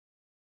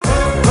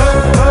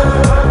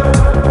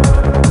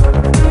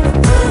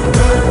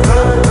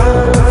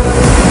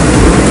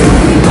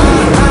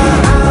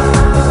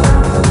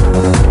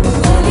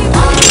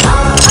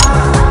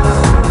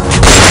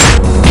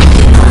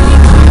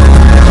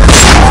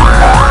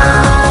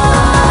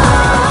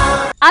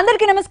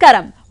అందరికీ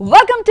నమస్కారం.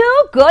 Welcome to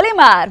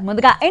Golimaar.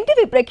 ముందుగా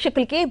ఎన్టీవీ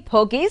ప్రేక్షకులకి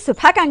భోగి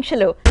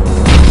శుభాకాంక్షలు.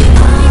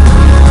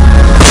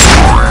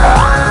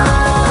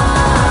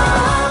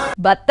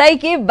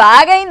 బత్తాయికి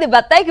బాగైంది,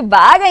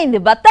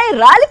 బత్తాయి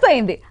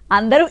రాలిపోయింది.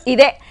 అందరూ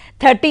ఇదే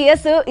 30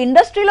 years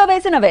ఇండస్ట్రీలో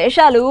వేసిన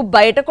వేషాలు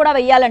బయట కూడా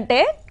వెయ్యాలంటే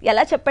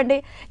ఎలా చెప్పండి?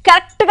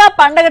 కరెక్ట్గా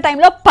పండగ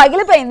టైంలో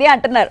పగిలిపోయింది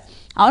అంటున్నారు.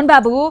 అవును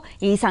బాబు,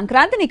 ఈ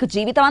సంక్రాంతి నీకు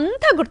జీవితం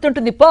అంతా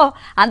గుర్తుంటుంది పో.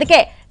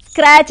 అందుకే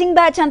స్క్రాచింగ్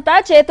బ్యాచ్ అంతా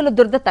చేతులు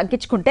దురద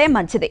తగ్గించుకుంటే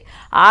మంచిది.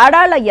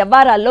 ఆడాళ్ల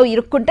వ్యవహారాల్లో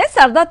ఇరుక్కుంటే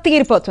సరదా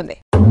తీరిపోతుంది.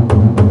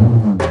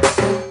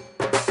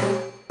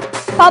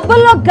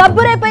 పబ్బుల్లో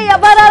గబ్బురైపోయి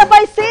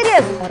వ్యవహారాలపై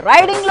సీరియస్.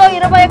 రైడింగ్ లో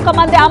 21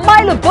 మంది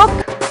అమ్మాయిలు బుక్.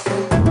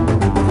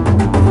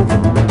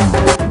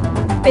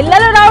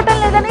 పిల్లలు రావటం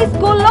లేదని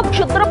స్కూల్లో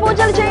క్షుద్ర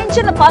పూజలు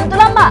చేయించిన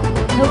పంతులమ్మ.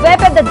 నువ్వే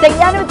పెద్ద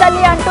దెయ్యాన్ని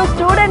తల్లి అంటూ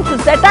స్టూడెంట్స్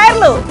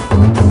సెటైర్లు.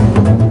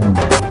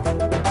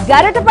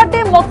 గరిట పట్టి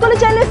మొక్కులు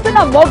చెల్లిస్తున్న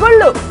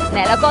మొగుళ్ళు.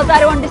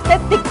 నెలకోసారి వండిస్తే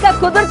తిక్క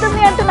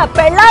కుదురుతుంది అంటున్న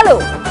పెళ్ళాలు.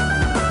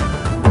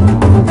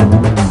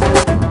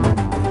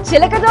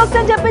 చిలక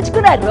జోస్యం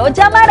చెప్పించుకున్న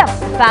రోజా మేడం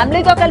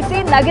ఫ్యామిలీతో కలిసి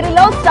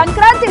నగిరిలో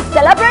సంక్రాంతి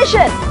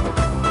సెలబ్రేషన్.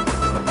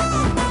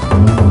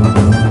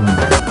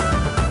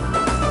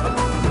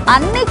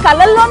 అన్ని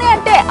కళ్ళల్లోనే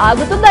అంటే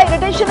ఆగుతుందా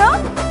ఇరిటేషన్?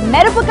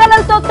 మెరుపు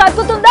కళ్ళలతో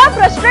తగ్గుతుందా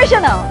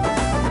ఫ్రస్ట్రేషన్?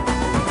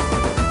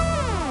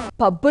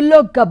 పబ్బుల్లో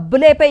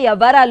గబ్బులేపే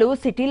వ్యవహారాలు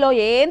సిటీలో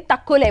ఏం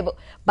తక్కువ లేవు.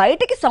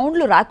 బయటికి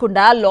సౌండ్లు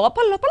రాకుండా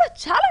లోపల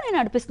చాలా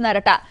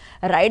నడిపిస్తున్నారట.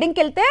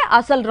 రైడింగ్కి వెళ్తే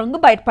అసలు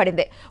రంగు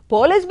బయటపడింది.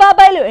 పోలీస్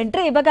బాబాయిలు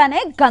ఎంట్రీ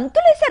ఇవ్వగానే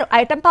గంతులేశారు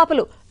ఐటెం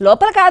పాపలు.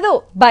 లోపల కాదు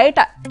బయట.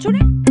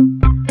 చూడండి.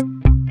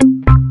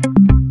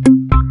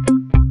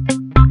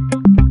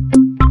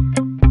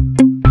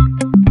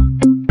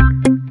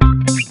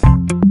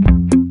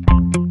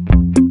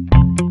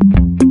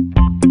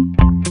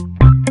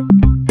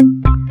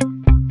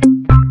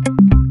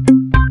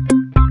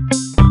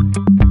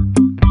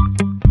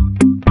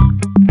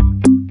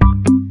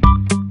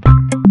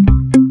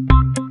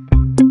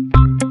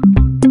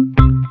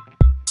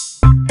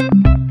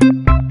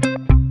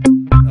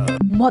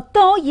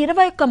 మొత్తం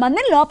 21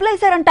 మందిని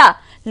లోపలేశారంట.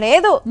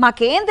 లేదు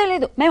మాకేం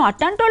తెలీదు, మేము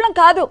అట్టంటోళ్ళం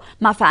కాదు,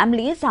 మా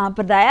ఫ్యామిలీ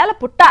సాంప్రదాయాల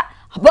పుట్ట.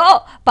 అబ్బో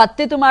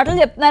పత్తితు మాటలు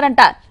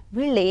చెప్తున్నారంట.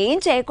 వీళ్ళు ఏం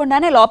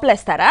చేయకుండానే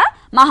లోపలేస్తారా?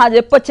 మహా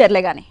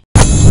చెప్పొచ్చారులే గాని.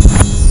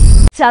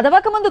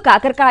 చదవక ముందు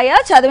కాకరకాయ,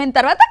 చదివిన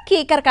తర్వాత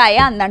కీకరకాయ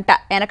అందంట.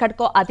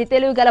 వెనకటికో అతి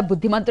తెలివి గల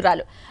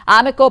బుద్ధిమంతురాలు.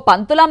 ఆమెకో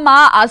పంతులమ్మ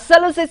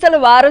అస్సలు సిస్సలు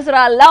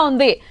వారసురాల్లా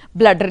ఉంది.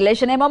 బ్లడ్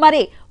రిలేషన్ ఏమో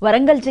మరి.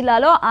 వరంగల్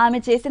జిల్లాలో ఆమె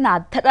చేసిన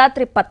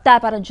అర్ధరాత్రి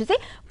పత్తాపారం చూసి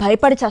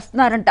భయపడి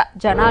చేస్తున్నారంట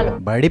జనాలు.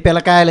 బడి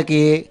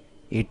పిల్లకాయలకి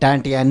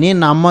ఇట్లాంటివన్నీ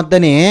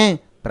నమ్మొద్దని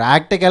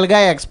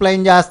ప్రాక్టికల్గా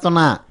ఎక్స్ప్లెయిన్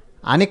చేస్తున్నా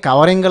అని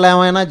కవరింగ్లు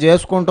ఏమైనా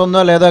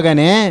చేసుకుంటుందో లేదో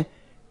కానీ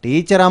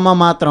టీచర్ అమ్మ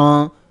మాత్రం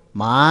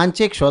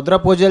మంచి క్షుద్ర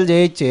పూజలు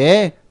చేయించి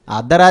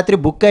అర్ధరాత్రి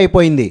బుక్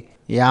అయిపోయింది.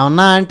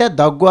 ఏమన్నా అంటే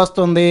దగ్గు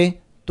వస్తుంది,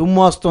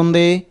 తుమ్ము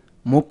వస్తుంది,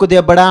 ముక్కు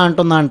దెబ్బడా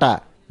అంటుందంట.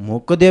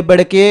 ముక్కు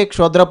దెబ్బడికి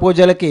క్షుద్ర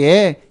పూజలకి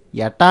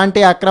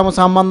ఎట్లాంటి అక్రమ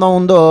సంబంధం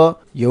ఉందో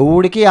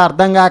ఎవడికి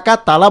అర్థం కాక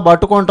తల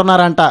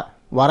పట్టుకుంటున్నారంట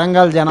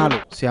వరంగల్ జనాలు.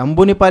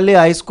 శంభునిపల్లి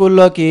హై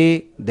స్కూల్లోకి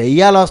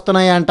దెయ్యాలు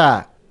వస్తున్నాయంట.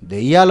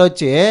 దెయ్యాలు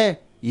వచ్చి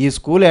ఈ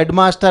స్కూల్ హెడ్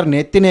మాస్టర్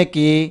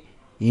నెత్తినెక్కి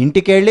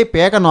ఇంటికెళ్ళి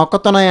పీక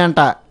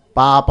నొక్కుతున్నాయంట.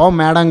 పాపం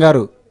మేడం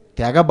గారు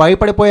తెగ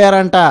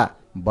భయపడిపోయారంట.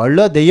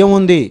 బళ్ళో దెయ్యం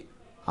ఉంది,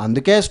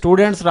 అందుకే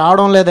స్టూడెంట్స్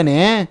రావడం లేదని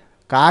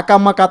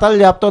కాకమ్మ కథలు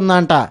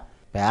చెప్తుందంట.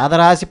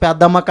 పేదరాశి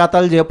పెద్దమ్మ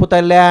కథలు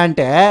చెప్పుతల్లే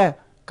అంటే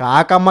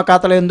కాకమ్మ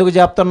కథలు ఎందుకు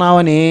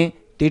చెప్తున్నావని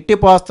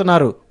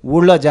తిట్టిపోస్తున్నారు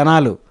ఊళ్ళో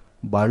జనాలు.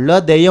 బళ్ళో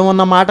దెయ్యం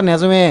ఉన్న మాట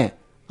నిజమే,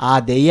 ఆ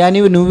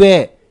దెయ్యానివి నువ్వే.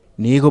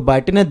 నీకు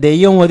బట్టిన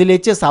దెయ్యం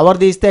వదిలిచ్చి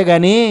సవర్ తీస్తే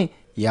గాని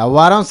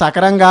ఎవ్వరం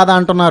సకరం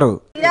కాదంటున్నారు.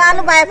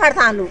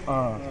 భయపడతాను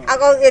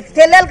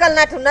చెల్లెలు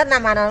కలినట్టున్నారు నా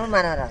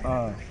మనవరా.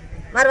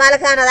 మరి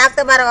వాళ్ళకి ఆయన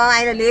తాకితే మరి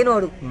ఆయన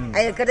లేనోడు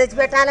ఆయన ఎక్కడ తెచ్చి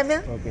పెట్టాలి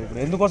మేము?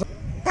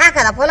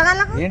 తాకదా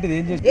పొలగాళ్ళకు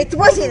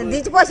ఎత్తిపోసింది,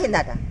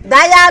 దించిపోసిందట.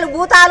 దయ్యాలు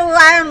భూతాలు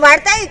ఆయన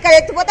పడితే ఇక్కడ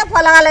ఎత్తిపోతే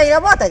పొలగాళ్ళ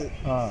పోతుంది.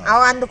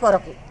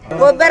 అందుకొరకు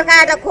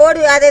కొబ్బరికాయట,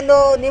 కోడి అదేందో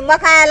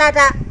నిమ్మకాయలట,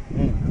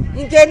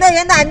 ఇంకేందో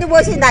ఏందో అన్ని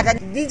పోసిందట.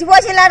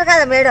 దించిపోసిందట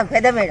కదా మేడం,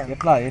 పెద్ద మేడం.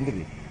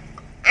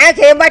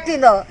 ఆయనకేం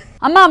పట్టిందో.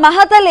 అమ్మా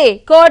మహాతల్లి,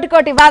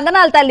 కోటి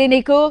వందనాలు తల్లి.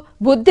 నీకు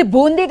బుద్ధి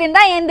బూందీ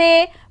తిందా ఏంది?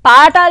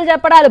 పాఠాలు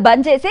చెప్పడాలు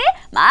బంద్ చేసి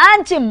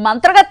మంచి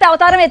మంత్రగత్తె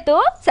అవతారం ఎత్తు,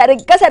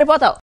 సరిగ్గా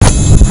సరిపోతావు.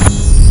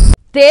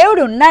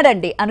 దేవుడు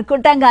ఉన్నాడండి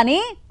అనుకుంటాం గాని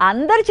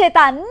అందరి చేత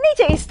అన్నీ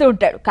చేయిస్తూ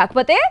ఉంటాడు.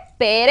 కాకపోతే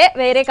పేరే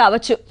వేరే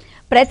కావచ్చు.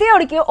 ప్రతి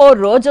ఒడికి ఓ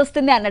రోజు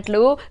వస్తుంది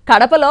అన్నట్లు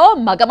కడపలో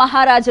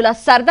మగమహారాజుల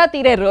సరదా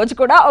తీరే రోజు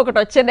కూడా ఒకటి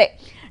వచ్చింది.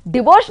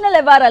 డివోషనల్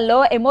వ్యవహారాల్లో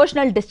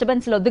ఎమోషనల్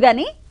డిస్టర్బెన్స్ వద్దు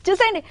కానీ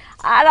చూసేయండి,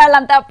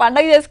 ఆడాళ్ళంతా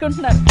పండగ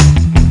చేసుకుంటున్నారు.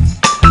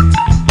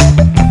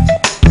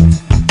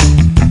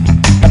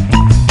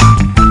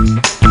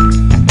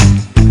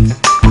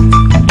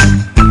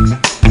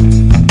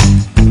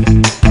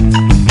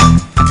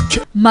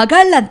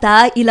 మగాళ్ళంతా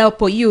ఇలా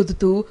పొయ్యి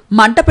ఊదుతూ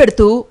మంట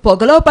పెడుతూ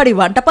పొగలో పడి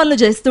వంట పనులు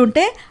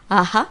చేస్తుంటే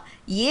ఆహా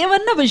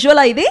ఏమన్నా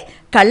విజువల్ ఇది.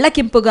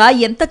 కళ్ళకింపుగా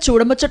ఎంత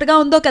చూడముచ్చటగా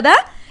ఉందో కదా.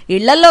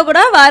 ఇళ్లల్లో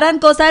కూడా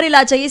వారానికోసారి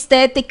ఇలా చేయిస్తే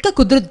తిక్క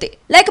కుదురుద్ది.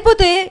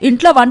 లేకపోతే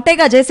ఇంట్లో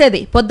వంటేగా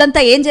చేసేది,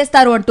 పొద్దంతా ఏం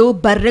చేస్తారు అంటూ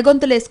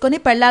బర్రెగొంతులేసుకుని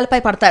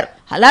పెళ్లాలపై పడతారు.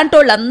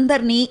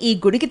 అలాంటోళ్ళందరినీ ఈ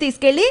గుడికి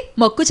తీసుకెళ్లి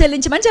మొక్కు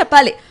చెల్లించమని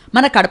చెప్పాలి.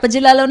 మన కడప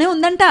జిల్లాలోనే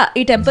ఉందంట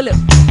ఈ టెంపుల్.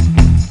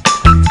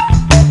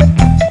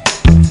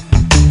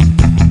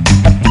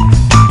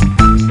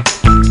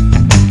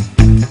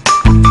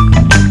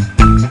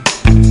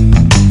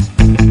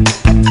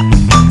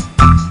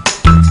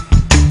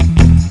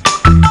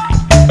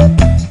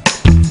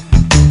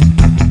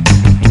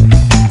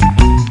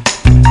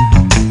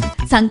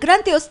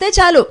 సంక్రాంతి వస్తే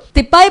చాలు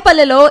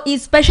తిప్పాయిపల్లెలో ఈ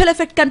స్పెషల్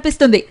ఎఫెక్ట్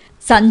కనిపిస్తుంది.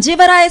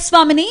 సంజీవరాయ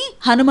స్వామిని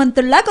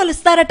హనుమంతుల్లా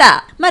కొలుస్తారట.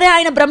 మరి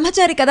ఆయన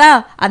బ్రహ్మచారి కదా,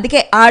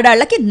 అందుకే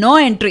ఆడాళ్లకి నో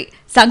ఎంట్రీ.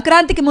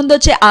 సంక్రాంతికి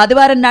ముందొచ్చే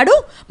ఆదివారం నాడు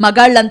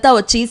మగాళ్లంతా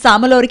వచ్చి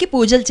సామలోరికి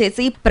పూజలు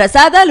చేసి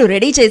ప్రసాదాలు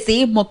రెడీ చేసి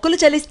మొక్కులు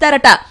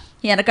చెల్లిస్తారట.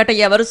 వెనకట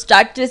ఎవరు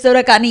స్టార్ట్ చేసారో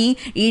కానీ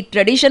ఈ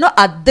ట్రెడిషన్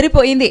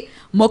అద్దరిపోయింది.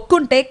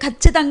 మొక్కుంటే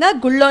ఖచ్చితంగా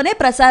గుళ్ళోనే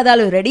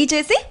ప్రసాదాలు రెడీ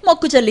చేసి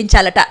మొక్కు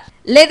చెల్లించాలట.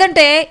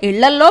 లేదంటే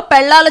ఇళ్లల్లో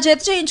పెళ్లాల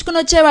చేతి చేయించుకుని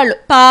వచ్చేవాళ్ళు.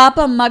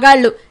 పాపం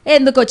మగాళ్ళు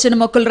ఎందుకు వచ్చిన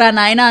మొక్కులురా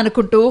నాయనా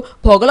అనుకుంటూ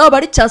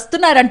పొగలోబడి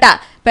చస్తున్నారంట.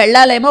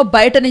 పెళ్లాలేమో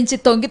బయట నుంచి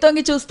తొంగి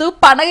తొంగి చూస్తూ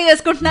పండగ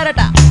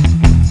చేసుకుంటున్నారట.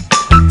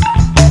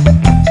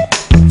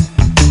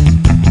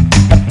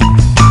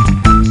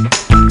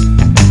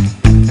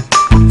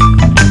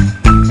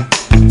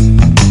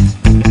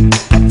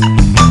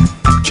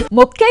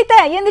 మొక్కైతే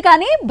అయ్యింది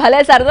కానీ భలే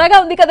సరదాగా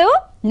ఉంది కదూ.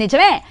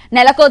 నిజమే,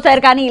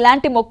 నెలకోసారి కానీ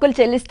ఇలాంటి మొక్కులు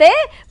చెల్లిస్తే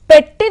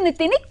పెట్టింది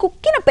తిని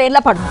కుక్కిన పేర్ల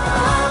పడు.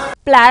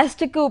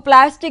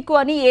 ప్లాస్టిక్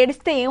అని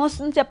ఏడిస్తే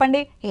ఏమొస్తుంది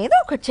చెప్పండి? ఏదో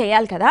ఒకటి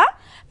చేయాలి కదా.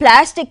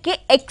 ప్లాస్టిక్కి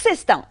ఎగ్స్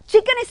ఇస్తాం,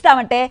 చికెన్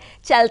ఇస్తామంటే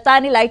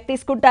చల్తాని లైట్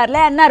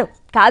తీసుకుంటారులే అన్నారు.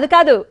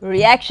 కాదు,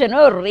 రియాక్షన్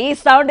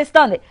రీసౌండ్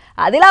ఇస్తోంది.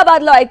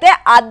 ఆదిలాబాద్లో అయితే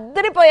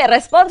అద్దరిపోయే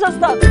రెస్పాన్స్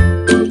వస్తోంది.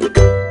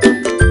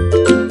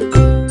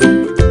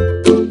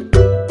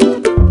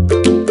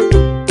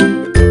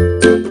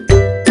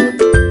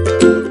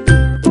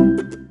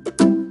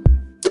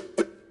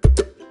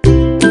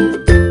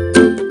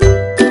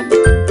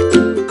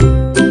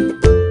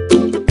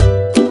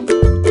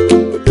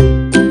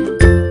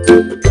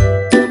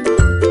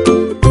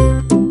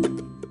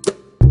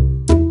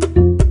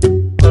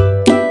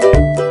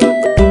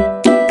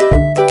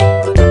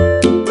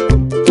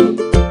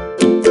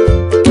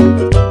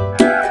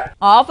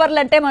 ఆఫర్లు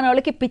అంటే మన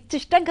వాళ్ళకి పిచ్చి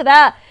ఇష్టం కదా.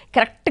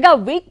 కరెక్ట్గా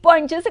వీక్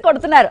పాయింట్ చూసి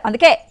కొడుతున్నారు,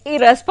 అందుకే ఈ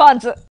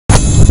రెస్పాన్స్.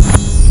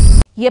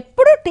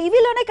 ఎప్పుడు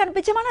టీవీలోనే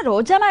కనిపించే మన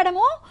రోజా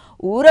మేడము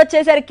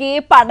ఊరొచ్చేసరికి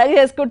పండగ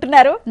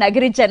చేసుకుంటున్నారు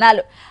నగిరి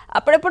జనాలు.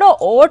 అప్పుడెప్పుడు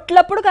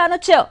ఓట్లప్పుడు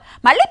కానొచ్చావు,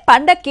 మళ్ళీ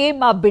పండక్కి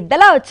మా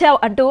బిడ్డలా వచ్చావు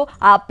అంటూ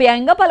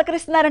ఆప్యాయంగా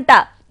పలకరిస్తున్నారంట.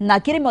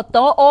 నగిరి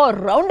మొత్తం ఓ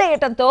రౌండ్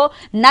వేయటంతో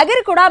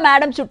నగిరి కూడా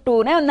మేడం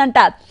చుట్టూనే ఉందంట.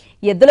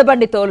 ఎద్దుల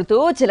బండి తోలుతూ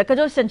చిలక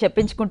జోస్యం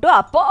చెప్పించుకుంటూ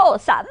అప్పో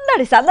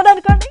సందడి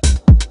అనుకోండి.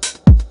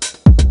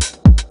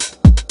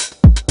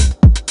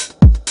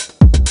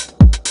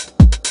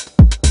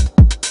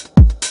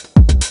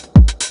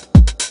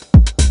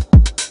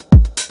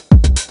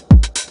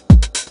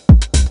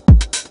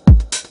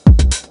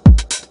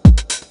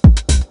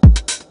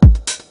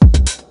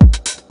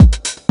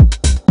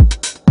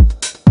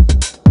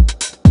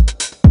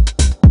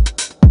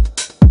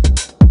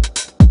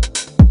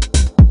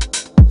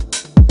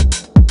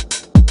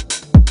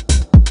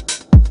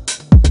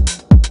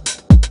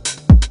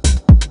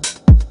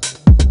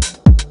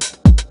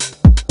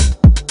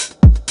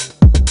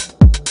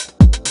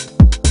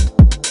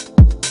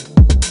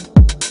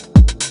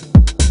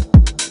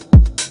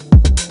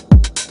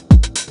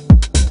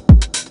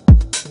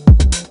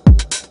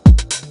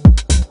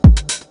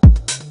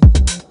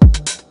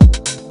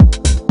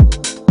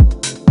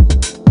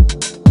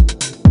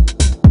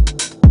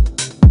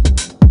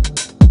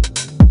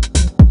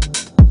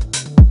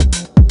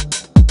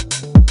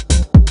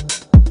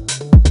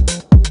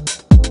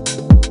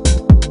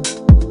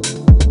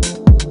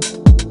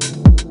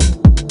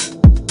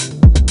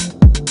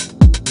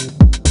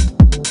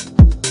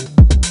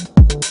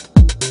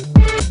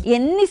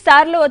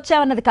 ఎన్నిసార్లు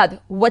వచ్చావన్నది కాదు,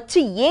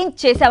 వచ్చి ఏం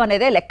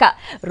చేసావనేదే లెక్క.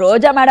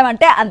 రోజా మేడం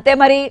అంటే అంతే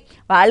మరి.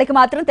 వాళ్ళకి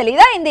మాత్రం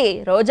తెలియదా అయింది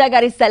రోజా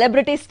గారి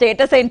సెలబ్రిటీ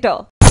స్టేటస్ ఏంటో.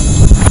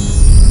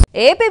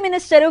 ఏపీ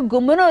మినిస్టరు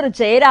గుమ్మనూరు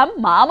జయరాం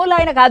మామూలు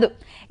ఆయన కాదు.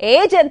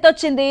 ఏజ్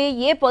ఎంతొచ్చింది,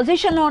 ఏ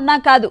పొజిషన్లో ఉన్నా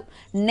కాదు,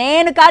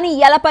 నేను కానీ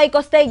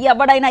ఎలపైకొస్తే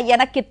ఎవడైనా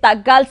వెనక్కి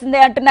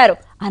తగ్గాల్సిందే అంటున్నారు.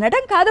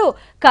 అనడం కాదు,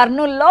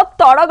 కర్నూల్లో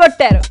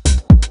తొడగొట్టారు.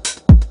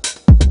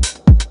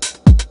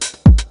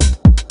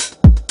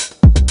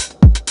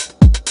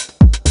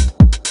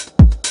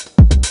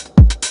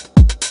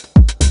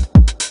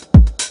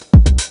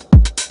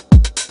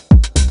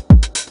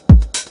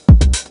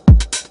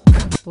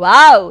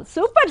 Wow,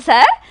 super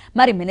sir.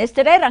 మరి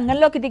మినిస్టరే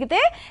రంగంలోకి దిగితే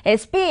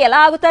ఎస్పీ ఎలా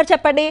ఆగుతారు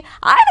చెప్పండి?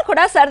 ఆయన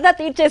కూడా సరదా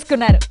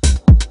తీర్చేసుకున్నారు.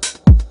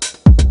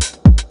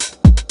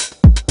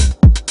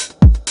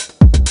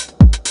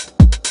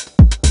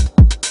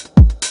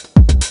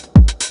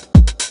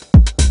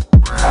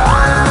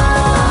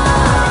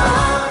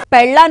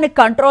 పెళ్ళాన్ని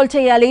కంట్రోల్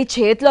చేయాలి,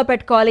 చేతిలో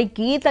పెట్టుకోవాలి,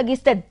 గీత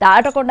గీస్తే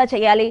దాటకుండా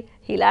చేయాలి.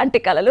 ఇలాంటి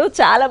కలలు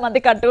చాలా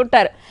మందికి అంటూ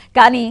ఉంటారు.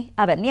 కానీ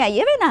అవన్నీ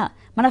అయ్యేవేనా?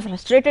 మన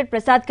ఫ్రస్ట్రేటెడ్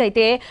ప్రసాద్కి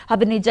అయితే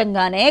అవి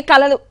నిజంగానే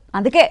కలలు.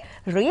 అందుకే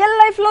రియల్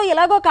లైఫ్లో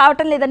ఎలాగో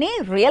కావటం లేదని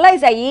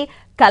రియలైజ్ అయ్యి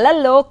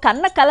కలల్లో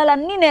కన్న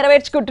కలలన్నీ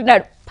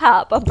నెరవేర్చుకుంటున్నాడు.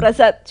 పాపం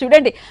ప్రసాద్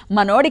చూడండి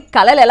మనోడి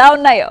కలలు ఎలా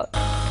ఉన్నాయో.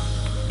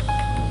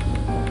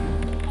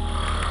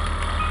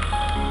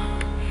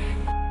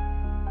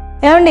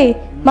 ఏమండి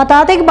మా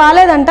తాతయ్యకి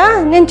బాగాలేదంట,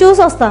 నేను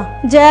చూసి వస్తా,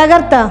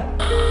 జాగ్రత్త.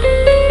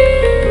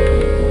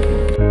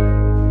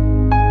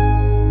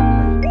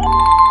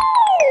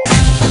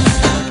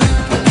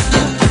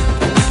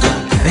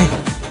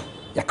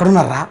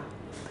 ఎక్కడున్నారా?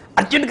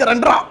 అర్జెంట్గా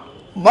రండిరా,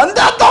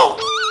 మందేద్దాం.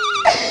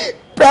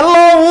 పిల్ల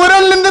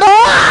ఊరెళ్ళిందిరా.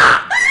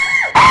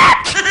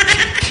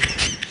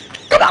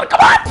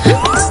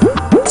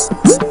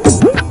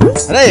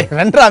 అరే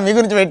రండిరా, మీ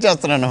గురించి వెయిట్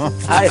చేస్తున్నాను.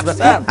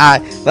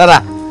 రా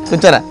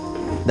కూర్చోరా.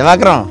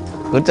 దివాకరం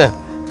కూర్చో.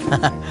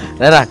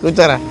 రా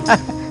కూర్చోరా,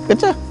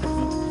 కూర్చో.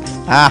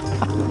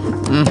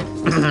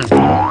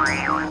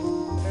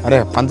 అరే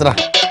పంచరా.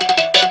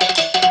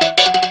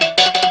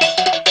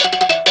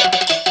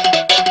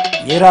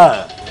 ఏరా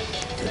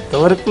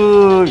ఇంతవరకు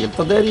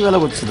ఎంత ధైర్యం ఎలా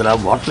వచ్చిందిరా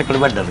బాటిల్ ఇక్కడ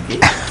పెట్టడానికి?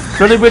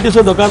 చూడండి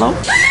పెట్టేసో దుకాణం.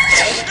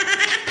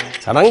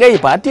 సడన్గా ఈ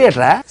పార్టీ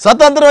ఏట్రా?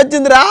 స్వతంత్రం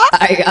వచ్చిందిరా.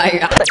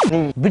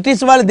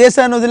 బ్రిటిష్ వాళ్ళ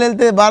దేశాన్ని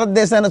వదిలేళ్తే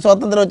భారతదేశాన్ని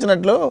స్వాతంత్రం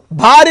వచ్చినట్లు,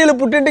 భార్యలు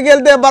పుట్టింటికి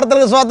వెళ్తే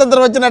భర్తలకు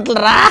స్వాతంత్రం వచ్చినట్లు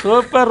రా.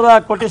 సూపర్ రా,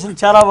 కొటేషన్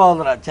చాలా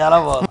బాగుందిరా, చాలా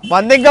బాగుంది.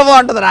 మంది ఇంకా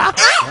బాగుంటుందిరా.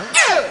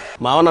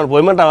 మామ నన్ను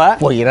పోయమంటావా?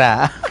 పోయిరా,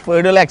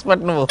 పోయడంలో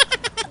ఎక్స్పర్ట్ నువ్వు.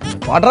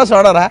 వాటరా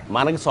సోడారా?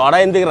 మనకి సోడా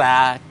ఎందుకురా,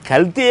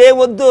 కల్తీ ఏ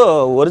వద్దు,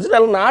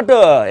 ఒరిజినల్ నాటు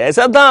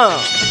వేసేద్దాం.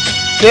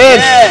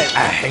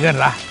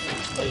 రా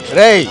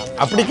రేయ్,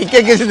 అప్పుడు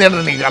కిక్కెక్కేసింది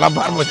ఏంట్రా నీకు అలా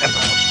పారిపోతాను.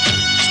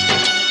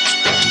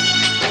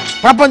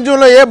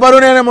 ప్రపంచంలో ఏ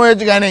బరువునైనా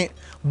మోయొచ్చు కానీ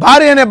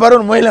భార్య అనే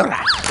బరువును మోయలేవురా.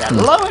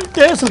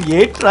 అంటే అసలు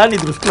ఏంట్రా నీ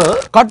దృష్టిలో?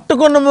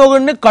 కట్టుకున్న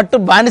మొగుడిని కట్టు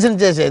బానిసని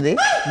చేసేది,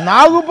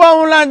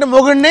 నాగుపాము లాంటి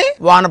మొగుడిని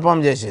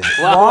వానపాము చేసేది.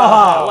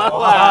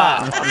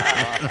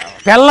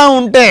 పెళ్ళం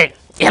ఉంటే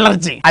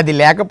ఎలర్జీ, అది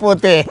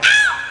లేకపోతే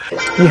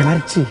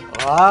ఎనర్జీ.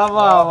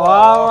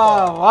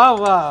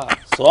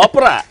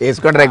 సూపరా,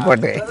 వేసుకోండి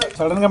లేకపోతే.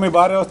 సడన్ గా మీ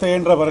భార్య వస్తే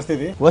ఏంట్రా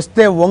పరిస్థితి?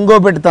 వస్తే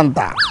ఒంగోబెట్టుతంత,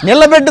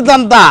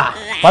 నిలబెట్టుతంత,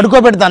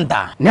 పడుకోబెట్టుతంత,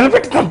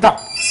 నిలబెట్టుతంత,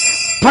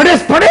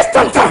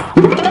 పడేస్తంత.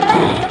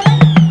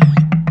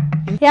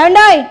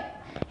 ఏమండోయ్,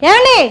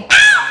 ఏమండి,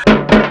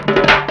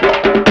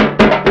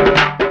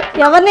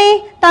 ఎవరిని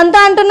తంత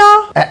అంటున్నావు?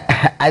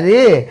 అది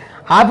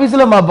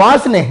ఆఫీసులో మా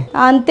బాస్ని.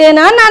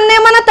 అంతేనా,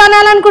 నన్నేమన్నా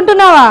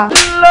తనాలనుకుంటున్నావా?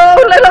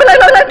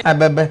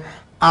 అబ్బాబ్బే,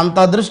 అంత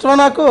అదృష్టమా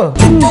నాకు?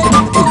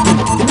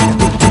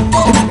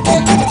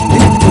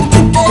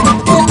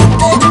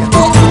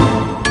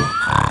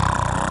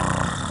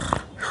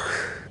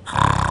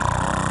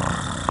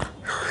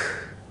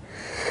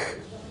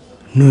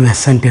 నువ్వు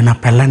ఎస్ అంటే నా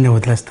పిల్లాన్ని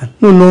వదిలేస్తాను,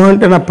 నువ్వు నో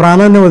అంటే నా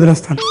ప్రాణాన్ని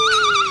వదిలేస్తాను.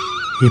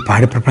 ఈ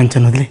పాడి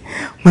ప్రపంచాన్ని వదిలి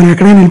మనం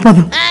ఎక్కడైనా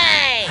వెళ్ళిపోదాం,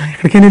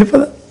 ఎక్కడికైనా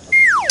వెళ్ళిపోదాం.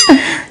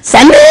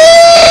 సన్నీ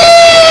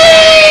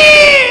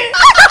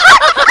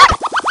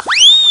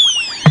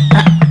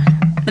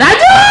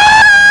రాజు,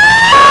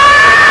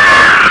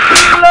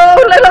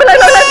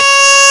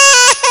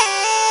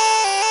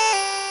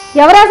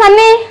 ఎవరా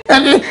సన్నీ?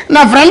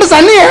 నా ఫ్రెండ్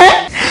సన్నీ.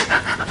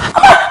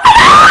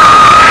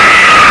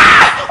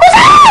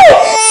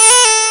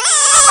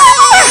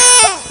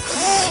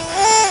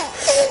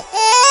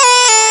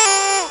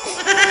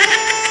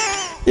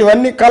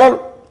 ఇవన్నీ కలలు,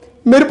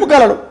 మెరుపు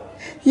కలలు,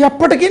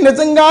 ఎప్పటికీ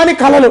నిజంగాని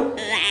కలలు.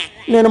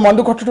 నేను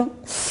మందు కొట్టడం,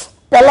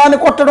 పిల్లాన్ని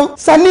కొట్టడం,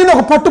 సన్నీని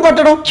ఒక పట్టు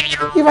పట్టడం,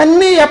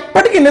 ఇవన్నీ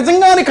ఎప్పటికీ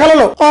నిజంగాని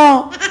కలలు.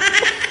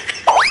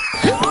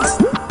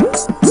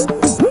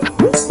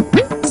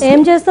 ఏం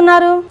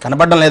చేస్తున్నారు?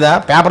 కనపడడం లేదా?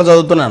 పేపర్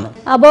చదువుతున్నాను.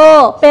 అబ్బో,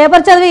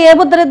 పేపర్ చదివి ఏ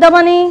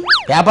ఉద్ధరిద్దామని?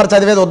 పేపర్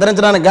చదివేది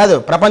ఉద్ధరించడానికి కాదు,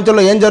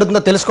 ప్రపంచంలో ఏం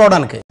జరుగుతుందో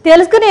తెలుసుకోవడానికి.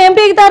 తెలుసుకుని ఏం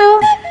పీకుతారు?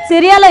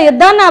 సిరియాలో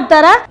యుద్ధాన్ని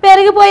ఆపుతారా,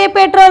 పెరిగిపోయే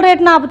పెట్రోల్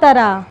రేట్ను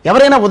ఆపుతారా?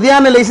 ఎవరైనా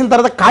ఉదయాన్నే లేచిన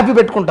తర్వాత కాపీ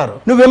పెట్టుకుంటారు,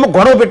 నువ్వేమో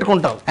గొడవ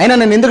పెట్టుకుంటావు. అయినా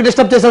నేను ఎందుకు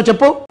డిస్టర్బ్ చేసావు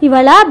చెప్పు?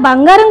 ఇవాళ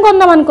బంగారం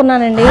కొందాం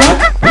అనుకున్నానండి.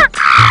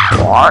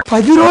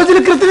 10 రోజుల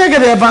క్రితమే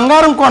కదా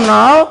బంగారం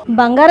కొన్నావు.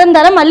 బంగారం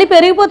ధర మళ్ళీ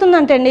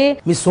పెరిగిపోతుందంటండి.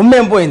 మీ సొమ్ము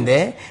ఏం పోయింది?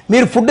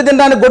 మీరు ఫుడ్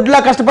తినడానికి గొడ్డులా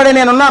కష్టపడే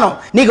నేనున్నాను,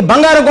 నీకు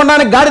బంగారం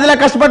కొనడానికి గాడిదలా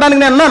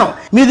కష్టపడడానికి నేను ఉన్నాను.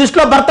 మీ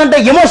దృష్టిలో భర్త అంటే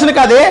ఎమోషన్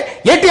కాదే,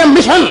 ఏటీఎం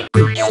మిషన్.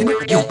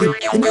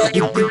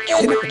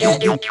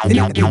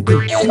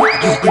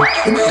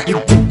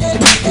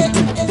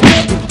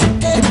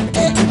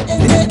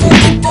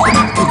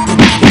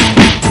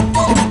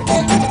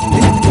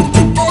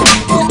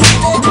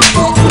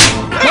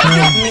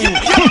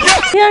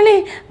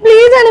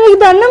 ప్లీజ్ అండి, మీకు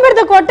దండం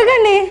పెడతా,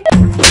 కొట్టకండి.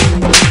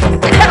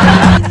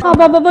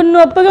 అబ్బాబా,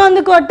 నొప్పిగా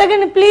ఉంది,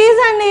 కొట్టకండి ప్లీజ్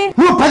అండి.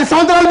 నువ్వు 10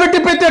 సంవత్సరాలు పెట్టి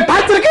పెట్టే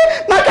టార్చర్ కి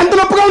నాకు ఎంత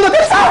నొప్పిగా ఉందో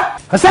తెలుసా?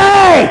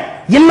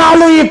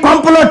 ఇన్నాళ్ళు ఈ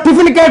పంపులో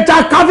టిఫిన్ కేడ్చా,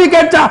 కాఫీ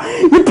కేడ్చా,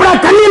 ఇప్పుడు ఆ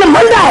కన్నీళ్ళు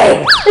మండాయి.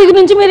 ఇక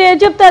నుంచి మీరు ఏం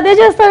చెప్తే అదే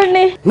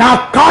చేస్తారండి. నా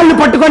కాళ్ళు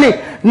పట్టుకొని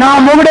నా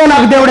మొగుడే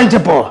నాకు దేవుడని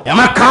చెప్పు.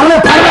 ఏమా కాళ్ళు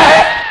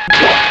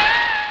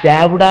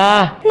దేవుడా?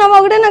 నా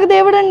మొగుడే నాకు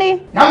దేవుడండి.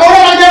 నా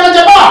మొగుడే నాకు దేవుడని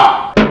చెప్పు.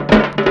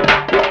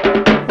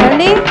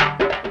 అండి,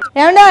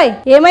 ఏమండోయ్,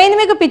 ఏమైంది?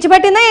 మీకు పిచ్చి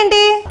పట్టిందా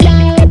ఏంటి?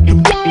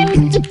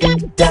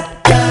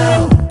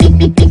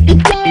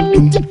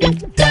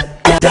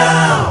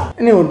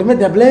 ఒంటి మీద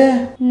దెబ్బలే.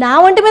 నా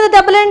ఒంటి మీద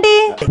దెబ్బలేంటి?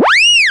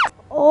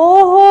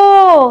 ఓహో,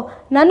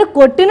 నన్ను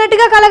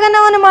కొట్టినట్టుగా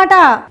కలగన్నావు అన్నమాట.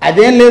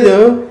 అదేం లేదు,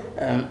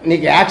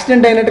 నీకు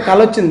యాక్సిడెంట్ అయినట్టు కల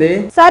వచ్చింది.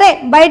 సరే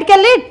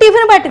బయటికెళ్ళి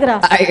టిఫిన్ పట్టుకురా.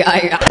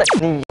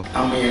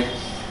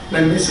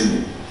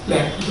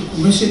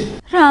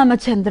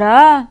 రామచంద్ర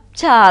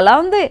చాలా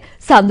ఉంది.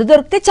 సందు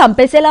దొరికితే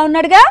చంపేసేలా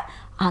ఉన్నాడుగా.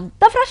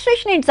 అంత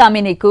ఫ్రస్ట్రేషన్ ఏంటి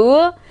సామి నీకు?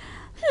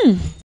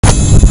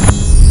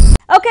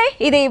 ఓకే,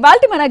 ఇది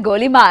ఇవాల్టి మన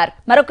గోలిమార్.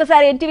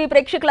 మరొకసారి ఎన్టీవీ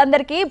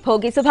ప్రేక్షకులందరికీ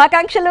భోగి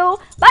శుభాకాంక్షలు.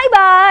 Bye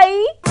bye.